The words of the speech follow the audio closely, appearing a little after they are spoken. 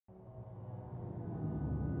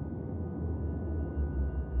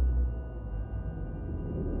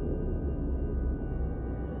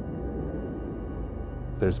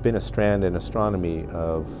There's been a strand in astronomy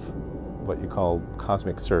of what you call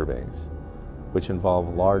cosmic surveys, which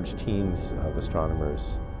involve large teams of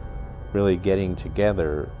astronomers really getting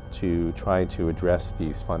together to try to address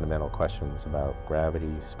these fundamental questions about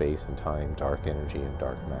gravity, space and time, dark energy and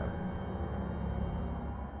dark matter.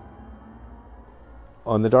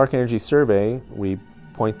 On the Dark Energy Survey, we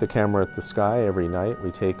point the camera at the sky every night.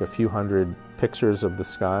 We take a few hundred pictures of the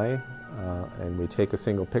sky, and we take a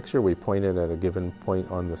single picture, we point it at a given point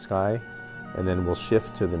on the sky, and then we'll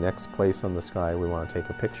shift to the next place on the sky we want to take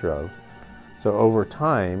a picture of. So over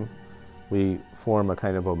time, we form a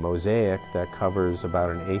kind of a mosaic that covers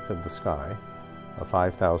about 1/8 of the sky,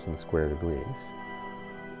 5,000 square degrees.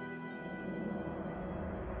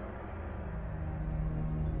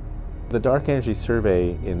 The Dark Energy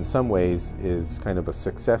Survey, in some ways, is kind of a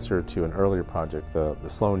successor to an earlier project, the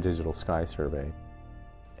Sloan Digital Sky Survey.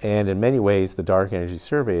 And in many ways, the Dark Energy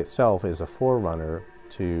Survey itself is a forerunner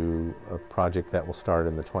to a project that will start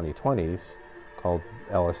in the 2020s called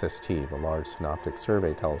LSST, the Large Synoptic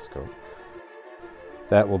Survey Telescope.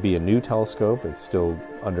 That will be a new telescope. It's still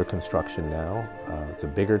under construction now. It's a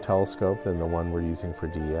bigger telescope than the one we're using for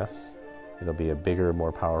DES. It'll be a bigger,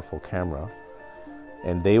 more powerful camera.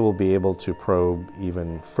 And they will be able to probe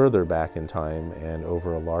even further back in time and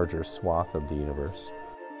over a larger swath of the universe.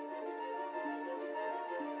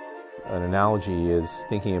 An analogy is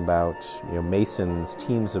thinking about masons,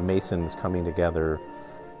 teams of masons coming together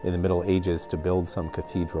in the Middle Ages to build some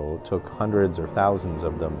cathedral. It took hundreds or thousands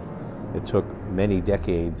of them. It took many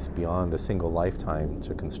decades beyond a single lifetime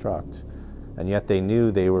to construct. And yet they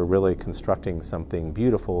knew they were really constructing something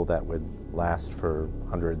beautiful that would last for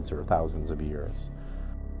hundreds or thousands of years.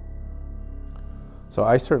 So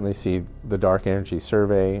I certainly see the Dark Energy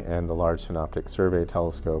Survey and the Large Synoptic Survey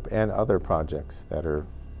Telescope and other projects that are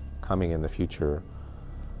coming in the future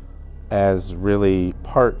as really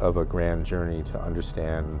part of a grand journey to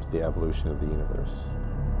understand the evolution of the universe.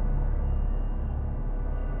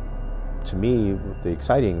 To me, the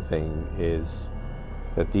exciting thing is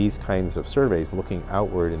that these kinds of surveys, looking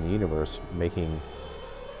outward in the universe, making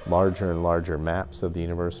larger and larger maps of the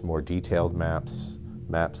universe, more detailed maps,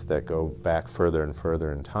 maps that go back further and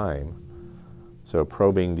further in time. So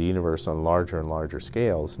probing the universe on larger and larger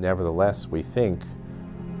scales, nevertheless, we think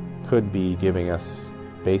could be giving us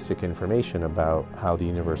basic information about how the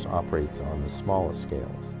universe operates on the smallest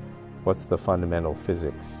scales. What's the fundamental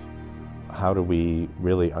physics? How do we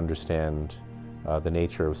really understand the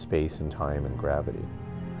nature of space and time and gravity?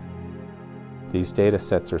 These data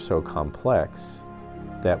sets are so complex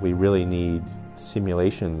that we really need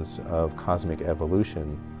simulations of cosmic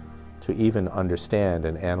evolution to even understand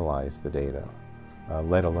and analyze the data,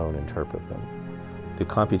 let alone interpret them. The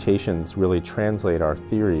computations really translate our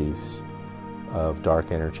theories of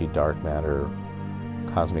dark energy, dark matter,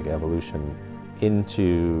 cosmic evolution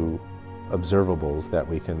into observables that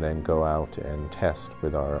we can then go out and test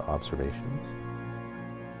with our observations.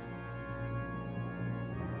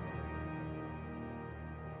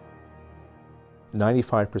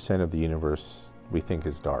 "95% of the universe we think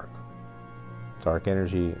is dark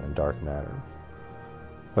energy and dark matter.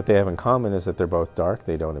 What they have in common is that they're both dark,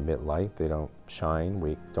 they don't emit light, they don't shine,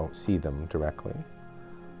 we don't see them directly.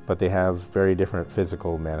 But they have very different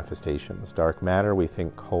physical manifestations. Dark matter we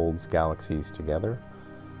think holds galaxies together.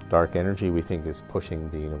 Dark energy we think is pushing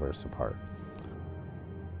the universe apart.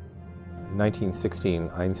 In 1916,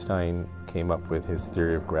 Einstein came up with his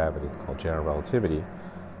theory of gravity called general relativity,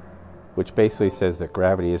 which basically says that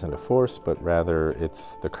gravity isn't a force, but rather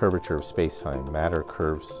it's the curvature of space-time. Matter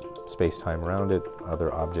curves space-time around it,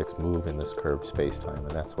 other objects move in this curved space-time,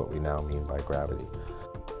 and that's what we now mean by gravity.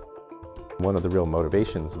 One of the real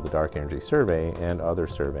motivations of the Dark Energy Survey and other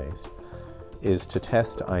surveys is to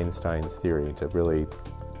test Einstein's theory, to really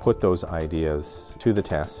put those ideas to the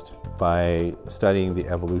test by studying the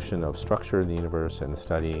evolution of structure in the universe and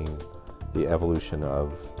studying the evolution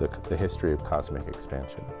of the history of cosmic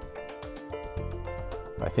expansion.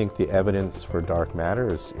 I think the evidence for dark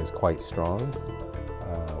matter is quite strong.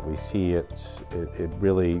 We see it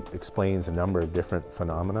really explains a number of different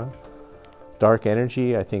phenomena. Dark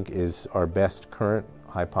energy, I think, is our best current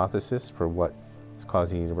hypothesis for what's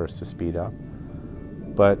causing the universe to speed up.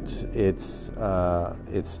 But it's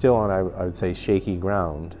still on, I would say, shaky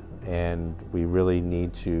ground, and we really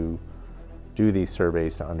need to do these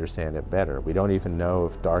surveys to understand it better. We don't even know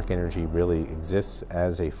if dark energy really exists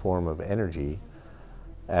as a form of energy,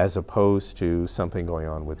 as opposed to something going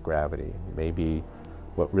on with gravity. Maybe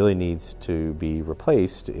what really needs to be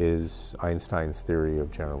replaced is Einstein's theory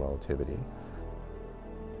of general relativity.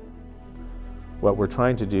 What we're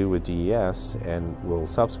trying to do with DES, and will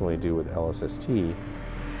subsequently do with LSST,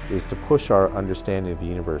 is to push our understanding of the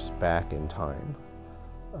universe back in time,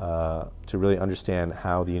 to really understand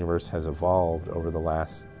how the universe has evolved over the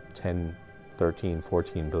last 10, 13,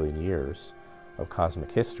 14 billion years of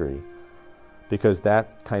cosmic history, because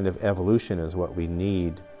that kind of evolution is what we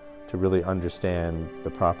need to really understand the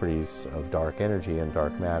properties of dark energy and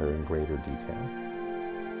dark matter in greater detail.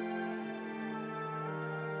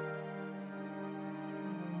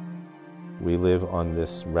 We live on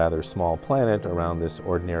this rather small planet around this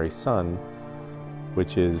ordinary sun,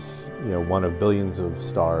 which is, one of billions of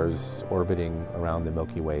stars orbiting around the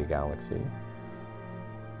Milky Way galaxy.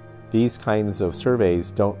 These kinds of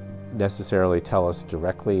surveys don't necessarily tell us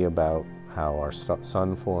directly about how our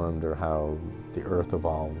sun formed or how the Earth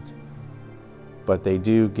evolved, but they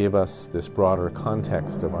do give us this broader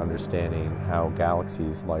context of understanding how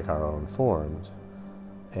galaxies like our own formed,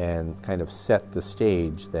 and kind of set the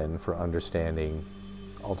stage then for understanding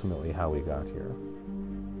ultimately how we got here.